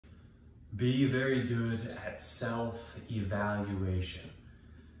Be very good at self-evaluation.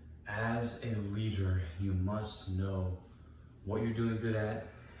 As a leader, you must know what you're doing good at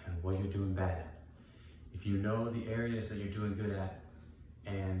and what you're doing bad at. If you know the areas that you're doing good at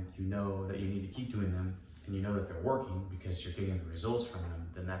and you know that you need to keep doing them and you know that they're working because you're getting the results from them,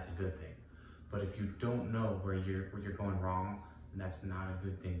 then that's a good thing. But if you don't know where you're going wrong, then that's not a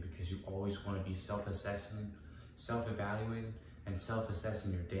good thing, because you always want to be self-assessing, self-evaluating, and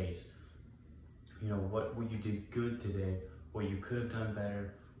self-assessing your days. You know, what you did good today, what you could have done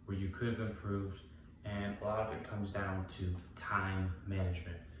better, where you could have improved, and a lot of it comes down to time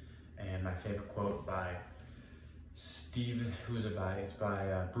management. And my favorite quote by it's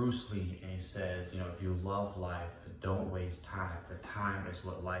by Bruce Lee, and he says, you know, if you love life, don't waste time, for time is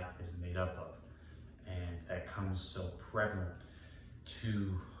what life is made up of. And that comes so prevalent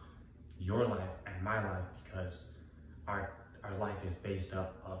to your life and my life, because our life is based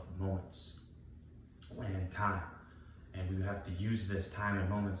up of moments and time. And we have to use this time and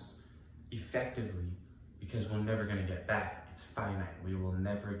moments effectively, because we're never going to get it back. It's finite. We will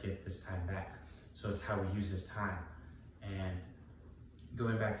never get this time back. So it's how we use this time. And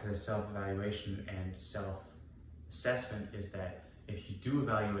going back to the self-evaluation and self-assessment is that if you do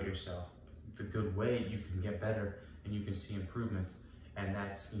evaluate yourself the good way, you can get better and you can see improvements. And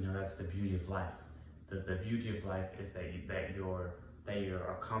that's, you know, that's the beauty of life. The beauty of life is that you're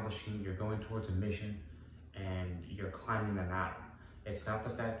accomplishing, you're going towards a mission, and you're climbing the mountain. It's not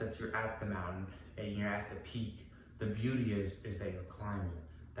the fact that you're at the mountain and you're at the peak. The beauty is that you're climbing.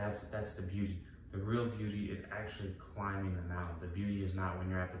 That's the beauty. The real beauty is actually climbing the mountain. The beauty is not when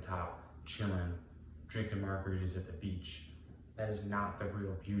you're at the top, chilling, drinking margaritas at the beach. That is not the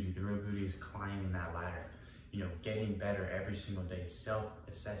real beauty. The real beauty is climbing that ladder. You know, getting better every single day,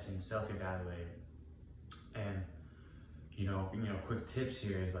 self-assessing, self-evaluating. And you know, quick tips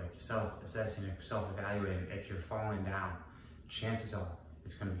here is like self-assessing and self-evaluating. If you're falling down, chances are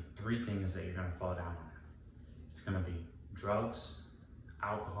it's going to be 3 things that you're going to fall down on. It's going to be drugs,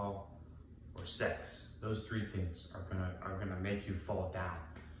 alcohol, or sex. Those 3 things are gonna make you fall down.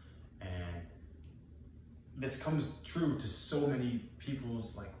 And this comes true to so many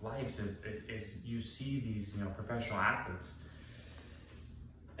people's lives. Is you see these, you know, professional athletes,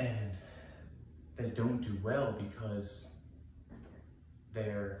 and they don't do well because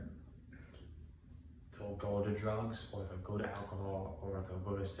they'll go to drugs, or they'll go to alcohol, or they'll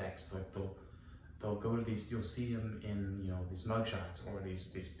go to sex. Like they'll go to these, you'll see them in, you know, these mugshots or these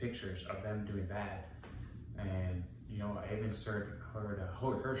pictures of them doing bad. And, you know, I even heard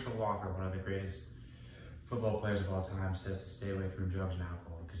Herschel Walker, one of the greatest football players of all time, says to stay away from drugs and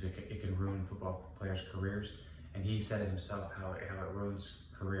alcohol because it can ruin football players' careers. And he said it himself, how it ruins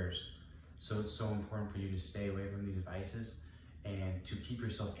careers. So it's so important for you to stay away from these vices and to keep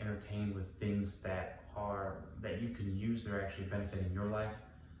yourself entertained with things that you can use that are actually benefiting your life,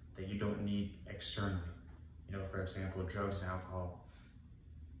 that you don't need externally. You know, for example, drugs and alcohol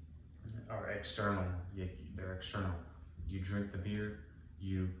are external. They're external. You drink the beer,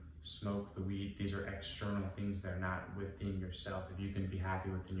 you smoke the weed. These are external things that are not within yourself. If you can be happy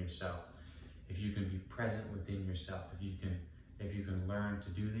within yourself, if you can be present within yourself, if you can learn to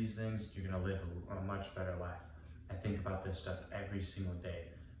do these things, you're gonna live a much better life. I think about this stuff every single day,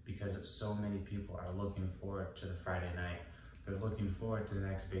 because so many people are looking forward to the Friday night. They're looking forward to the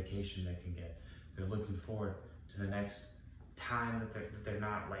next vacation they can get. They're looking forward to the next time that they're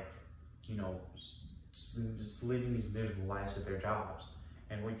not, like, you know, just living these miserable lives at their jobs.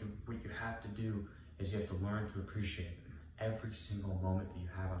 And what you have to do is you have to learn to appreciate every single moment that you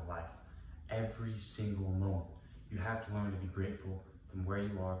have in life. Every single moment. You have to learn to be grateful from where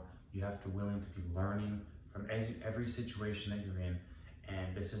you are. You have to be willing to be learning from every situation that you're in.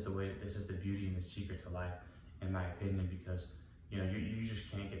 And this is the beauty and the secret to life, in my opinion, because, you know, you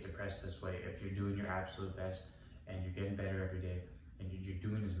just can't get depressed this way. If you're doing your absolute best and you're getting better every day and you're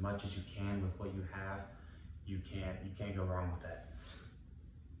doing as much as you can with what you have, you can't go wrong with that.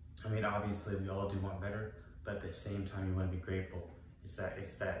 I mean, obviously we all do want better, but at the same time you want to be grateful. It's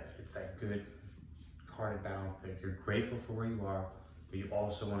that good hearted balance that you're grateful for where you are, but you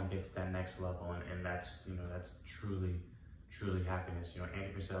also want to get to that next level, and that's, you know, that's truly happiness. You know,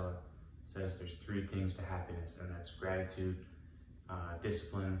 Andy Frisella says there's 3 things to happiness, and that's gratitude,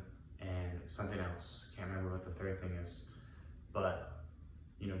 discipline, and something else. Can't remember what the 3rd thing is, but,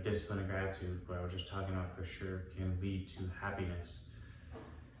 you know, discipline and gratitude, what I was just talking about, for sure can lead to happiness,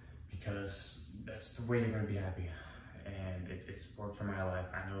 because that's the way you're going to be happy. And it's worked for my life.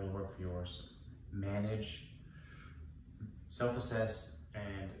 I know it'll work for yours. Manage, self-assess,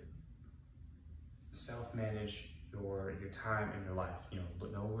 and self-manage your time in your life. You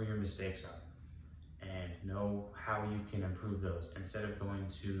know where you're mistakes are and know how you can improve those. Instead of going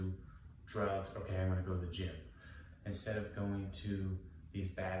to drugs, okay, I'm gonna go to the gym. Instead of going to these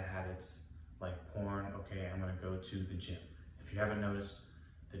bad habits like porn, okay, I'm gonna go to the gym. If you haven't noticed,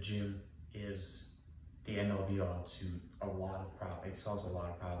 the gym is the end all be all to a lot of problems. It solves a lot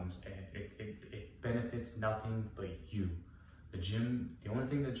of problems, and it benefits nothing but you. The gym, the only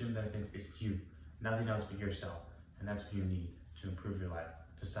thing the gym benefits is you, nothing else but yourself. And that's what you need to improve your life,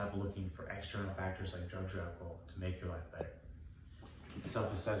 to stop looking for external factors like drugs or alcohol to make your life better.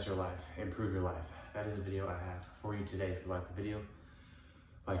 Self-assess your life, improve your life. That is a video I have for you today. If you like the video,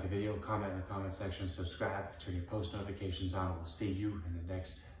 comment in the comment section, subscribe, turn your post notifications on. We'll see you in the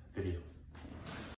next video.